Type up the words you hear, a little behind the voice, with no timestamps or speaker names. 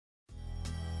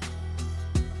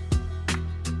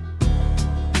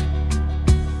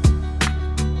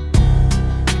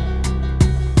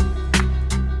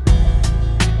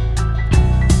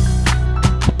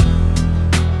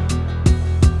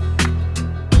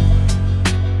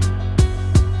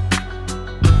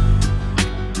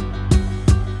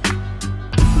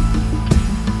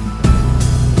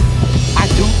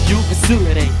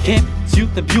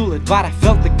bullet, but I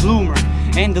felt the gloomer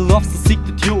and the love to seek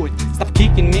to do it. Stop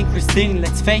kicking me, Christine,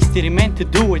 let's face it, he meant to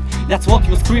do it. That's what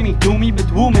you're screaming to me,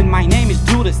 but woman, my name is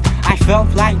Judash. I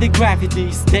felt like the gravity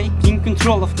is taking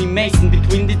control of me, Mason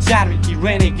between the charity,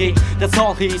 Renegade, that's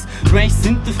all he is.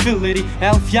 Racin to PhilaD,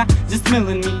 elphia, just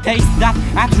milling me. Taste that,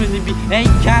 I'd really be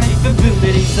Akon if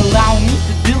abilities allow me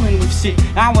to dealing with shit.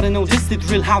 I wanna know just the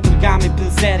drill, how to got me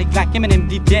pathetic like Eminem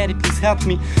did daddy, please help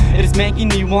me. It is making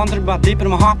me wonder, but deep in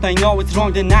my heart I know it's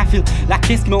wrong, then I feel like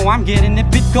eskimo. I'm getting a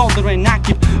bit colder and I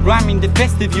keep rhyming the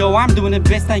festive, yo. I'm doing the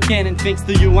best I can, and thanks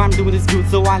to you I'm doing this good,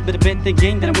 so I'll better bet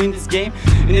again that I win this game.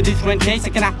 In a different case, I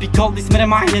cannot be called Dismain,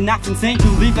 and nothing insane to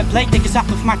leave a play, take a shot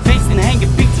of my face and hang a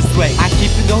picture straight. I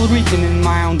keep it all written in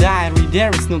my own diary,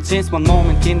 there is no chance one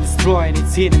moment can destroy it.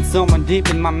 It's hidden somewhere deep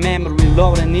in my memory,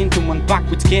 loading into one pack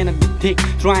which cannot be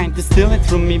ticked, trying to steal it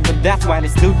from me, but that's why they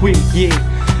still quit, yeah.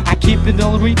 I keep it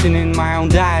all written in my own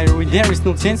diary, there is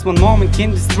no chance one moment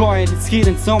can destroy it. It's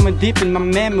hidden somewhere deep in my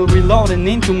memory, loading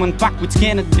into one pack which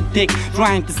cannot be ticked,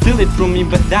 trying to steal it from me,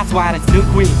 but that's why I still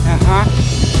quit.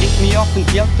 Kick me off and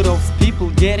yell to those people,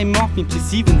 get him off me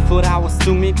please, even for I was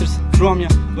 2 meters from you.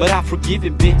 But I forgive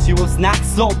you, bitch, you was not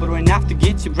sober enough to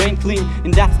get your brain clean,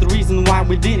 and that's the reason why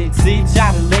we didn't see each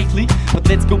other lately. But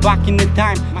let's go back in the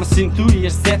time, machine 2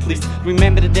 years at least.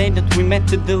 Remember the day that we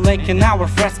met at the lake and our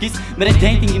first kiss,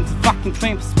 meditating into fucking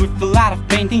tramps with a lot of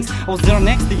paintings. I was there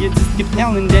next to you, just keep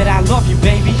telling that I love you,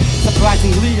 baby.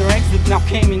 Surprisingly your exit now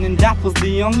came in, and that was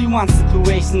the only one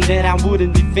situation that I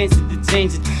wouldn't be fancy to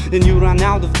change it. Then you ran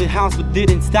out of the house but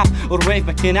didn't stop or wave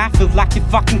back, and I felt like a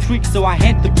fucking freak, so I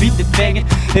had to beat the faggot.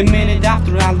 A minute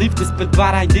after I left this spot,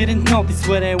 but I didn't notice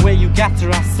where you got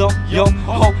her. I saw, yo,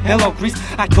 oh, hello Chris.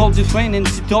 I called your friend and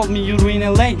she told me you're in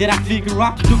LA. Did I figure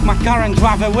out you took my car and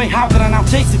drive away? How could I now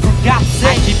chase it, for God's sake?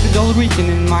 I keep it all written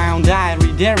in my own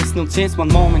diary, there is no chance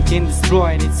one moment can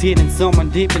destroy it. It's hidden somewhere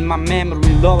deep in my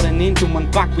memory, loading into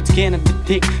one pack which cannot be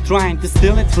ticked, trying to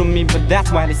steal it from me, but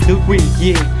that's why they still quit,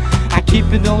 yeah. I keep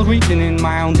it all written in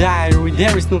my own diary,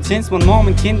 there is no chance one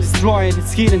moment can destroy it.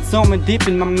 It's hidden somewhere deep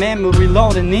in my memory,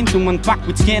 loading into one pack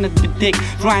which cannot be ticked,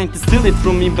 trying to steal it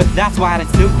from me, but that's why I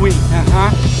still quit.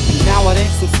 And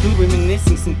nowadays I'm still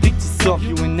reminiscing some pictures of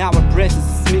you, and our presence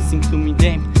is missing to me,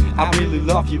 damn, I really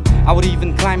love you. I would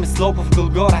even climb a slope of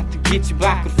Golgotha to get you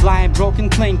back, or fly a broken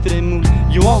plane to the moon.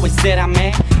 You always said I'm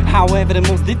mad, however the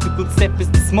most difficult step is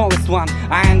the smallest one.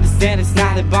 I understand it's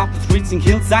not about the reaching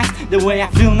hillsides. The way I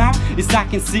feel now is I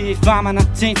can see if I'ma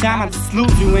not change, I'ma just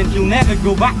lose you, and you'll never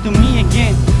go back to me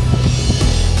again.